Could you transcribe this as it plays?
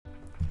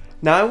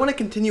Now I want to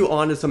continue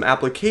on to some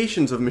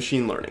applications of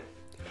machine learning.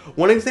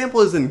 One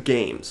example is in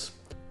games.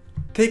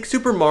 Take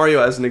Super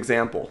Mario as an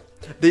example.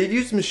 They've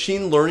used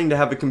machine learning to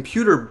have a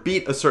computer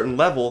beat a certain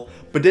level,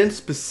 but didn't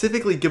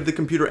specifically give the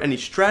computer any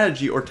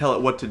strategy or tell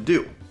it what to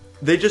do.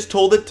 They just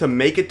told it to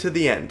make it to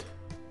the end.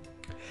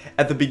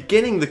 At the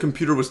beginning, the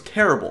computer was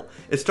terrible.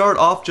 It started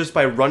off just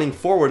by running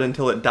forward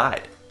until it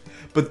died.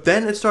 But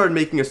then it started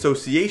making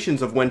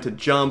associations of when to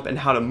jump and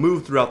how to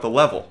move throughout the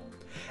level.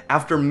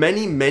 After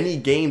many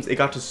games, it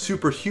got to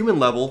superhuman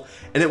level,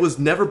 and it was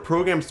never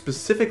programmed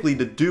specifically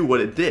to do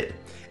what it did.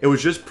 It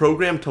was just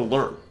programmed to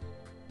learn.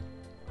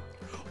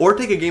 Or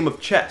take a game of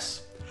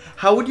chess.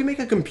 How would you make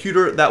a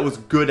computer that was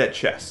good at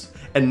chess,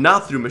 and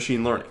not through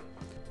machine learning?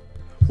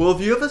 Well, if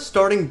you have a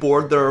starting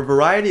board, there are a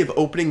variety of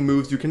opening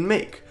moves you can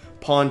make.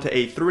 Pawn to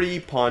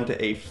a3, pawn to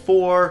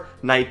a4,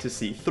 knight to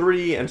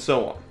c3, and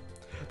so on.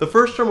 The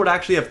first turn would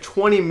actually have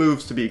 20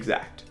 moves to be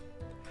exact.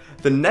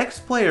 The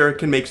next player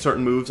can make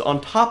certain moves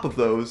on top of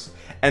those,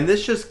 and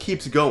this just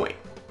keeps going.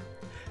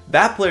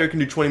 That player can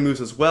do 20 moves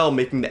as well,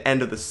 making the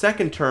end of the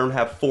second turn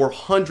have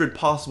 400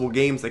 possible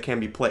games that can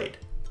be played.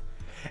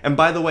 And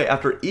by the way,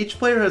 after each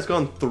player has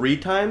gone 3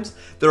 times,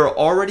 there are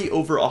already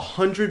over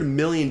 100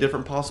 million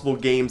different possible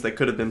games that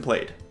could have been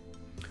played.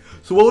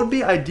 So what would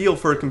be ideal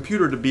for a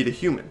computer to beat a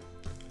human?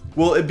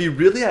 Well, it'd be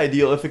really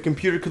ideal if a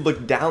computer could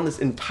look down this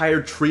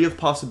entire tree of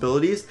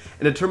possibilities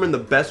and determine the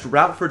best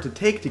route for it to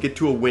take to get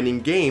to a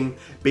winning game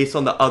based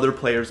on the other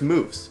player's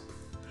moves.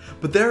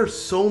 But there are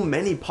so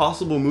many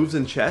possible moves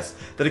in chess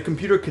that a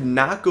computer could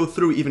not go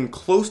through even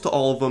close to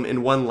all of them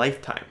in one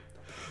lifetime.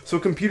 So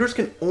computers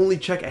can only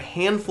check a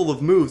handful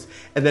of moves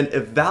and then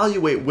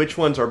evaluate which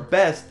ones are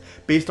best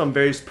based on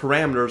various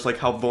parameters like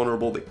how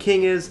vulnerable the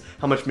king is,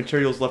 how much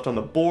material is left on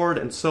the board,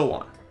 and so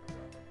on.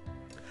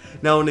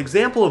 Now an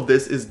example of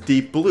this is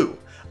Deep Blue,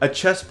 a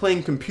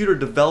chess-playing computer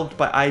developed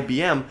by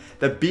IBM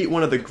that beat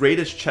one of the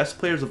greatest chess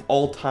players of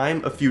all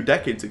time a few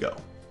decades ago.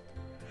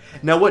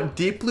 Now what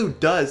Deep Blue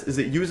does is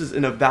it uses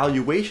an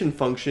evaluation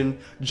function,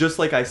 just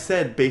like I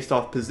said, based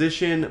off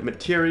position,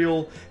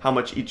 material, how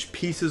much each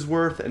piece is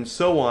worth, and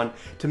so on,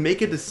 to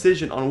make a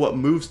decision on what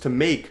moves to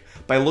make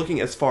by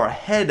looking as far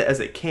ahead as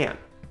it can.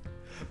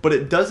 But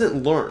it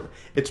doesn't learn,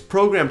 it's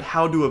programmed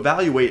how to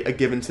evaluate a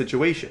given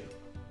situation.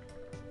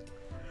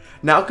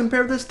 Now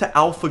compare this to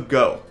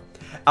AlphaGo.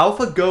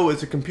 AlphaGo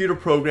is a computer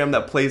program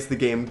that plays the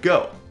game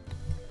Go.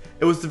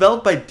 It was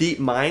developed by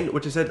DeepMind,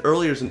 which I said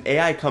earlier is an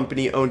AI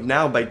company owned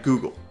now by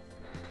Google.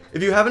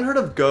 If you haven't heard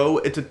of Go,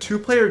 it's a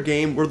 2-player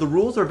game where the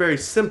rules are very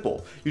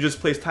simple. You just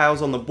place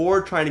tiles on the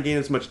board trying to gain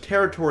as much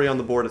territory on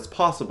the board as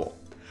possible.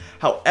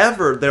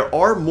 However, there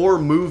are more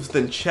moves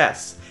than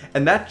chess,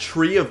 and that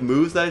tree of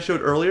moves that I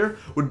showed earlier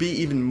would be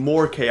even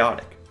more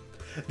chaotic.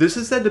 This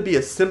is said to be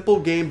a simple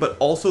game but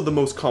also the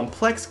most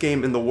complex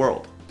game in the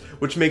world,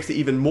 which makes it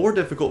even more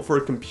difficult for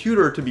a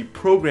computer to be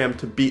programmed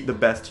to beat the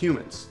best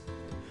humans.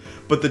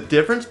 But the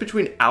difference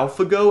between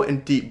AlphaGo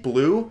and Deep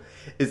Blue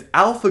is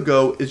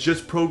AlphaGo is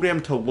just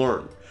programmed to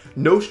learn.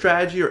 No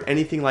strategy or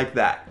anything like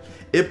that.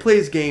 It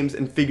plays games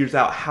and figures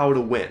out how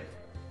to win.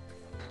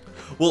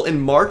 Well, in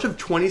March of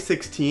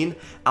 2016,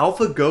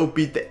 AlphaGo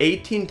beat the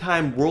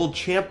 18-time world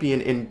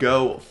champion in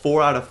Go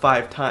 4 out of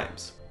 5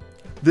 times.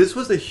 This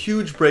was a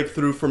huge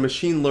breakthrough for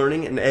machine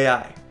learning and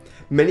AI.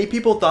 Many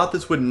people thought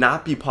this would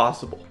not be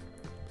possible.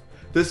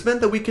 This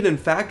meant that we could in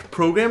fact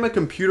program a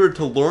computer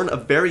to learn a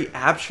very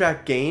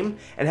abstract game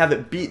and have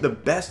it beat the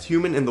best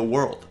human in the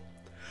world.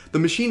 The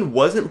machine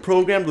wasn't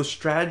programmed with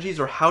strategies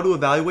or how to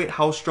evaluate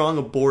how strong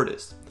a board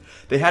is.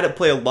 They had it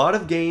play a lot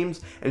of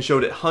games and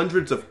showed it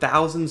hundreds of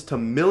thousands to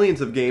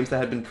millions of games that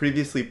had been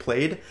previously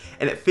played,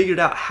 and it figured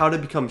out how to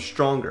become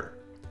stronger.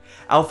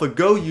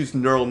 AlphaGo used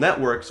neural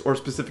networks, or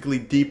specifically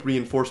deep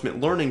reinforcement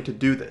learning, to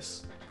do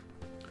this.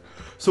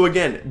 So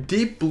again,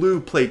 Deep Blue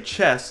played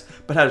chess,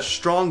 but had a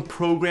strong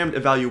programmed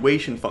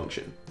evaluation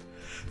function.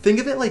 Think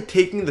of it like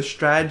taking the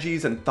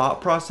strategies and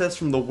thought process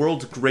from the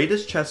world's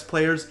greatest chess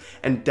players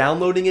and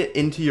downloading it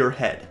into your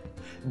head.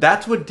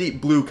 That's what Deep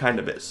Blue kind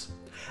of is.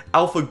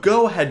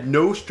 AlphaGo had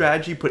no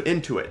strategy put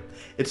into it.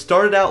 It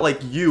started out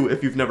like you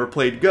if you've never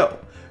played Go.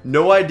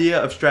 No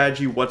idea of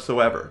strategy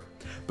whatsoever.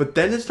 But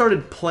then it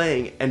started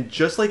playing, and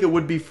just like it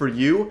would be for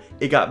you,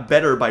 it got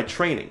better by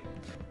training.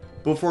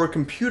 But for a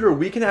computer,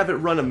 we can have it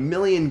run 1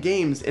 million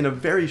games in a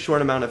very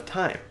short amount of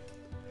time.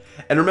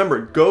 And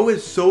remember, Go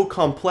is so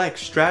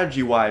complex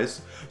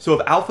strategy-wise, so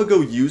if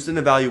AlphaGo used an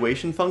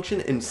evaluation function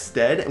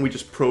instead and we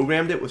just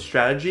programmed it with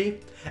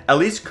strategy, at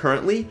least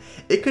currently,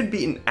 it could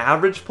beat an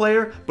average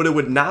player, but it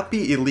would not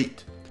be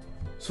elite.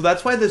 So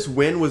that's why this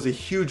win was a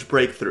huge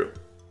breakthrough.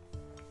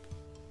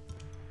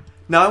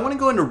 Now I want to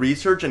go into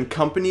research and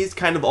companies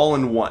kind of all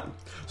in one.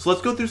 So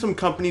let's go through some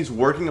companies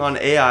working on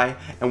AI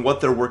and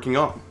what they're working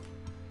on.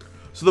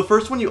 So the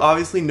first one you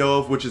obviously know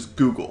of, which is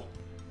Google.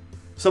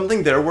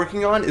 Something they're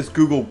working on is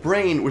Google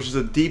Brain, which is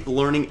a deep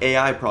learning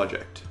AI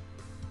project.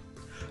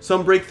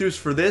 Some breakthroughs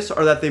for this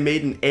are that they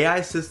made an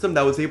AI system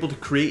that was able to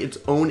create its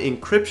own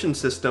encryption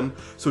system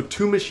so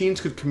 2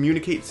 machines could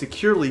communicate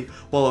securely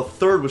while a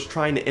third was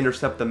trying to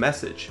intercept the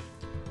message.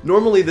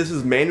 Normally this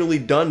is manually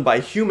done by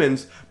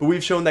humans, but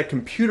we've shown that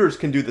computers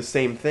can do the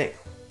same thing.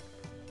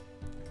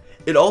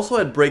 It also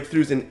had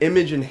breakthroughs in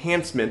image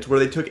enhancement where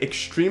they took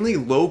extremely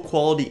low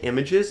quality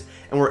images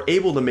and were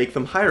able to make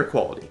them higher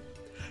quality.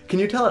 Can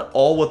you tell at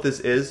all what this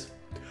is?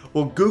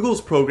 Well,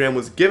 Google's program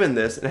was given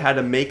this and had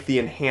to make the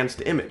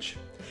enhanced image.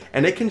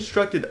 And it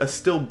constructed a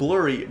still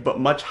blurry but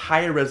much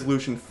higher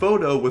resolution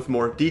photo with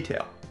more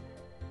detail.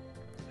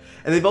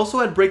 And they've also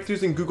had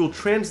breakthroughs in Google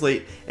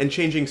Translate and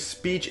changing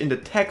speech into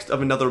text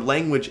of another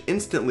language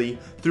instantly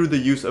through the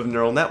use of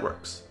neural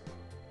networks.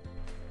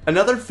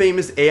 Another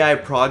famous AI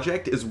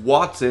project is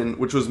Watson,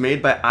 which was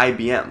made by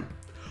IBM.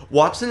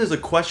 Watson is a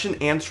question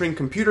answering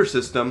computer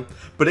system,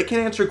 but it can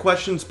answer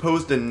questions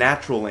posed in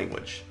natural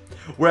language.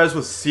 Whereas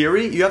with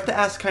Siri, you have to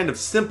ask kind of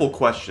simple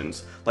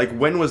questions, like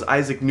when was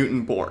Isaac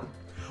Newton born?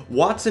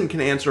 Watson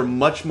can answer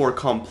much more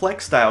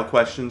complex style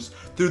questions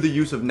through the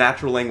use of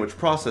natural language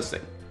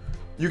processing.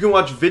 You can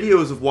watch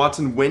videos of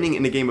Watson winning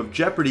in a game of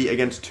Jeopardy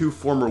against two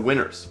former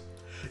winners.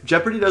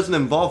 Jeopardy doesn't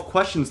involve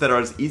questions that are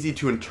as easy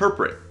to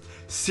interpret.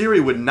 Siri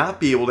would not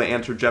be able to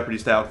answer Jeopardy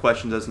style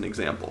questions as an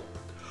example.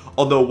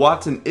 Although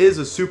Watson is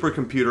a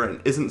supercomputer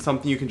and isn't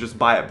something you can just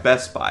buy at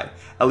Best Buy,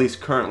 at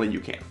least currently you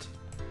can't.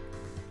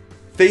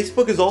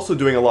 Facebook is also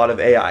doing a lot of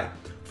AI.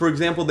 For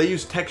example, they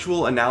use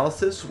textual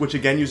analysis, which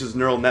again uses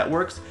neural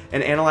networks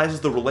and analyzes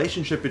the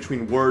relationship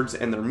between words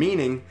and their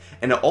meaning,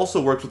 and it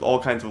also works with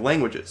all kinds of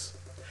languages.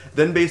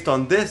 Then based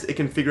on this, it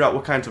can figure out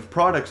what kinds of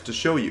products to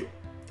show you.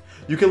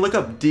 You can look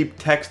up deep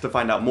text to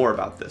find out more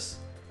about this.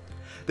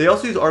 They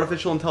also use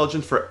artificial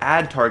intelligence for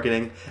ad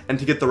targeting and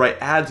to get the right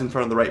ads in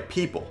front of the right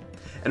people.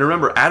 And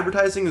remember,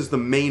 advertising is the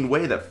main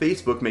way that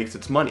Facebook makes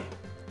its money.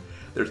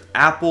 There's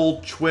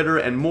Apple, Twitter,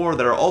 and more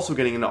that are also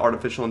getting into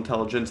artificial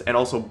intelligence and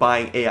also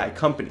buying AI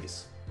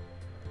companies.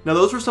 Now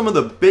those were some of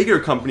the bigger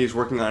companies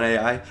working on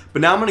AI,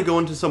 but now I'm going to go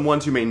into some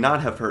ones you may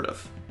not have heard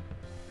of.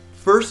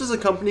 First is a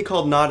company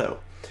called NAUTO.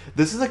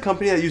 This is a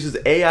company that uses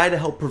AI to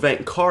help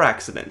prevent car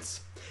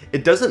accidents.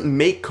 It doesn't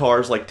make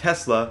cars like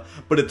Tesla,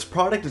 but its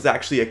product is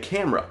actually a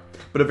camera,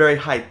 but a very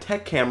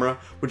high-tech camera,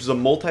 which is a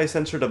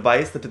multi-sensor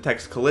device that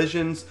detects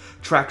collisions,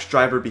 tracks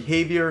driver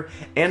behavior,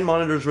 and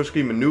monitors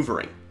risky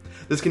maneuvering.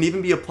 This can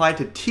even be applied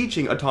to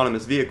teaching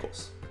autonomous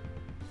vehicles.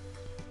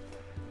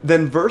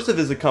 Then Versiv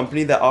is a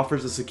company that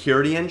offers a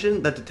security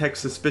engine that detects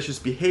suspicious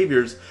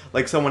behaviors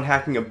like someone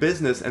hacking a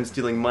business and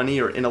stealing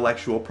money or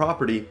intellectual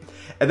property,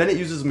 and then it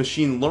uses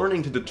machine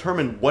learning to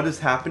determine what is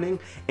happening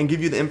and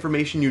give you the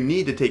information you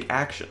need to take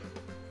action.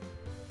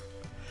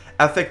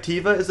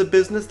 AFFECTIVA is a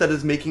business that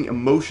is making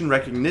emotion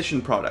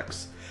recognition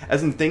products,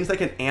 as in things that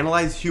can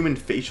analyze human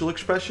facial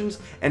expressions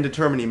and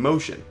determine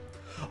emotion.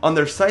 On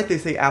their site, they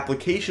say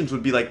applications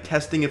would be like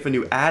testing if a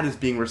new ad is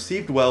being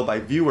received well by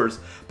viewers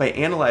by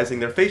analyzing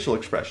their facial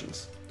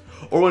expressions.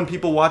 Or when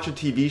people watch a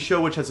TV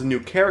show which has a new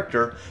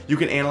character, you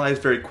can analyze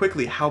very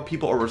quickly how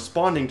people are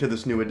responding to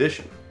this new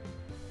addition.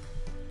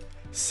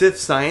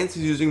 SIFTSCIENCE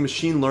is using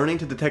machine learning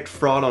to detect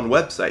fraud on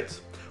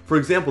websites. For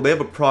example, they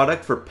have a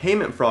product for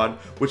payment fraud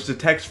which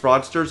detects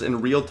fraudsters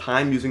in real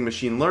time using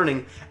machine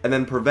learning and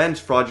then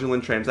prevents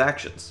fraudulent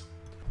transactions.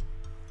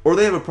 Or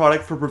they have a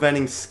product for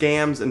preventing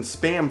scams and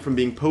spam from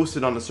being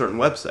posted on a certain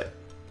website.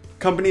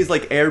 Companies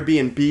like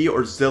Airbnb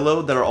or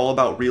Zillow that are all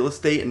about real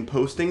estate and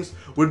postings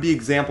would be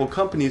example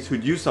companies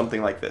who'd use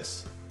something like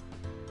this.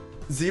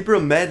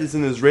 Zebra Med is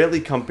an Israeli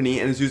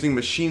company and is using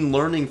machine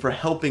learning for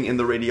helping in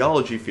the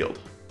radiology field.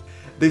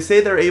 They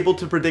say they're able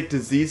to predict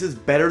diseases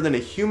better than a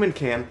human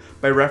can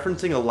by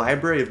referencing a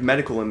library of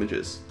medical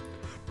images.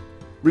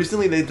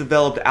 Recently, they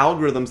developed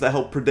algorithms that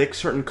help predict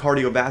certain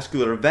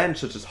cardiovascular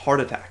events such as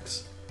heart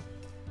attacks.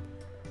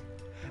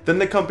 Then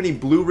the company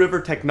Blue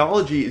River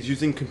Technology is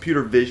using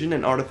computer vision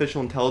and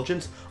artificial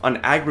intelligence on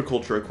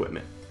agriculture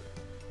equipment.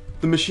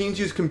 The machines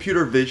use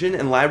computer vision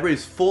and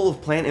libraries full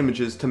of plant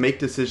images to make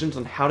decisions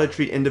on how to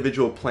treat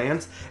individual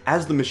plants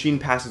as the machine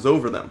passes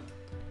over them.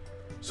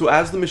 So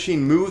as the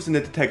machine moves and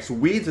it detects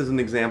weeds as an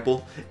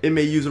example, it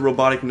may use a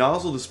robotic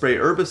nozzle to spray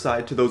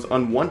herbicide to those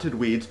unwanted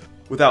weeds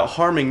without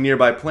harming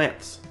nearby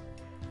plants.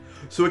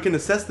 So it can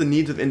assess the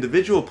needs of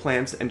individual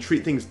plants and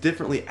treat things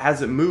differently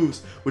as it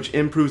moves, which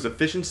improves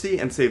efficiency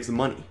and saves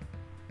money.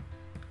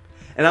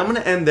 And I'm going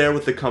to end there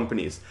with the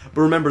companies,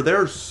 but remember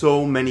there are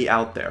so many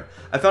out there.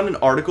 I found an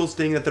article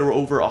stating that there were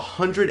over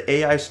 100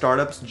 AI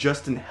startups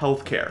just in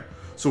healthcare,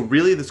 so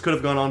really this could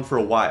have gone on for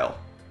a while.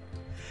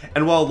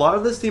 And while a lot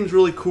of this seems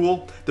really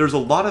cool, there's a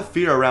lot of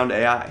fear around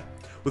AI.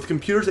 With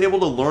computers able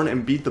to learn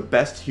and beat the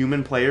best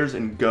human players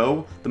in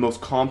Go, the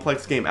most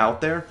complex game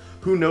out there,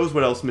 who knows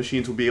what else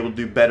machines will be able to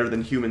do better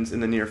than humans in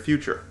the near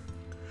future.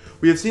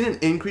 We have seen an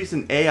increase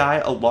in AI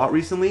a lot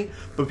recently,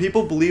 but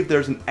people believe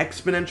there's an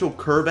exponential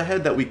curve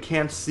ahead that we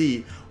can't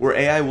see where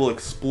AI will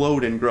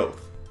explode in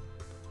growth.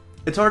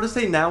 It's hard to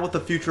say now what the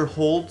future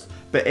holds,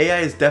 but AI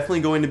is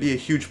definitely going to be a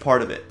huge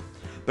part of it.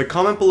 But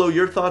comment below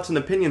your thoughts and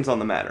opinions on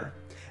the matter.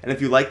 And if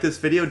you like this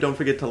video, don't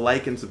forget to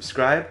like and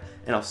subscribe,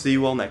 and I'll see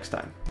you all next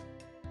time.